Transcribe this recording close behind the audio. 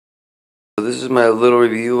this is my little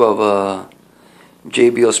review of a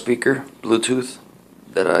JBL speaker, Bluetooth,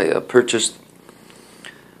 that I purchased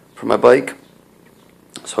for my bike,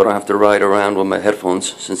 so I don't have to ride around with my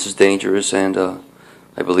headphones since it's dangerous and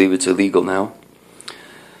I believe it's illegal now.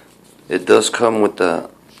 It does come with the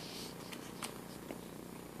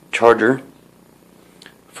charger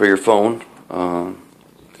for your phone. I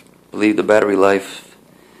believe the battery life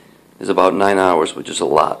is about 9 hours, which is a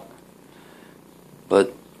lot.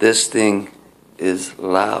 But this thing is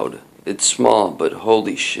loud. It's small, but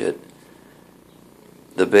holy shit,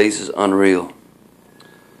 the bass is unreal.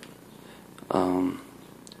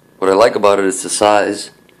 What I like about it is the size,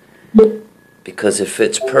 because it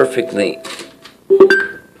fits perfectly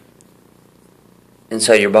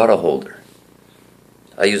inside your bottle holder.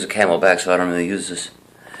 I use a Camelback, so I don't really use this.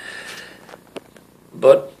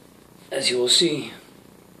 But as you will see,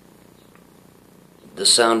 the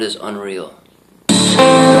sound is unreal.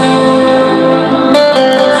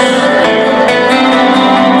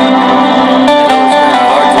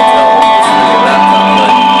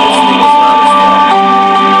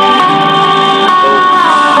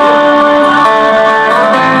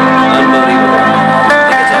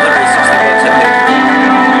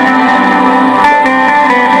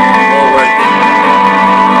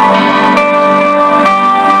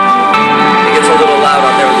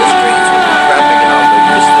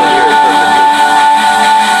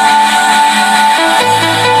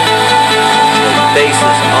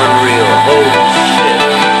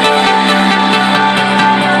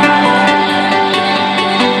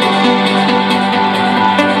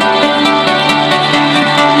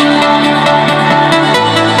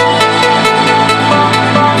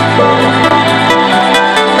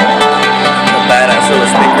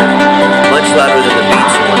 Much louder than the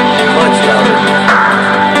Beats one, much louder.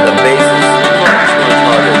 The bass is much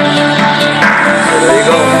harder. So there you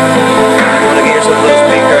go. You want to get yourself a little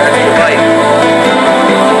speaker after your bike,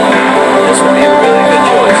 this would be a really good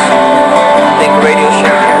choice. I think Radio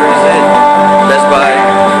Shack carries it. Best Buy.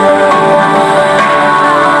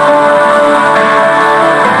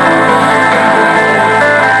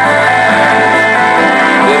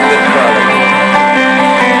 Good product.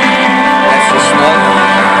 That's just small.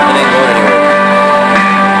 It ain't going anywhere.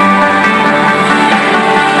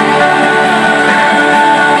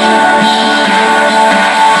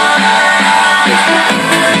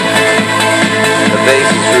 The bass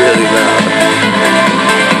is really loud.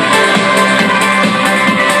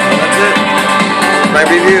 Well, that's it. My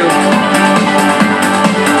review.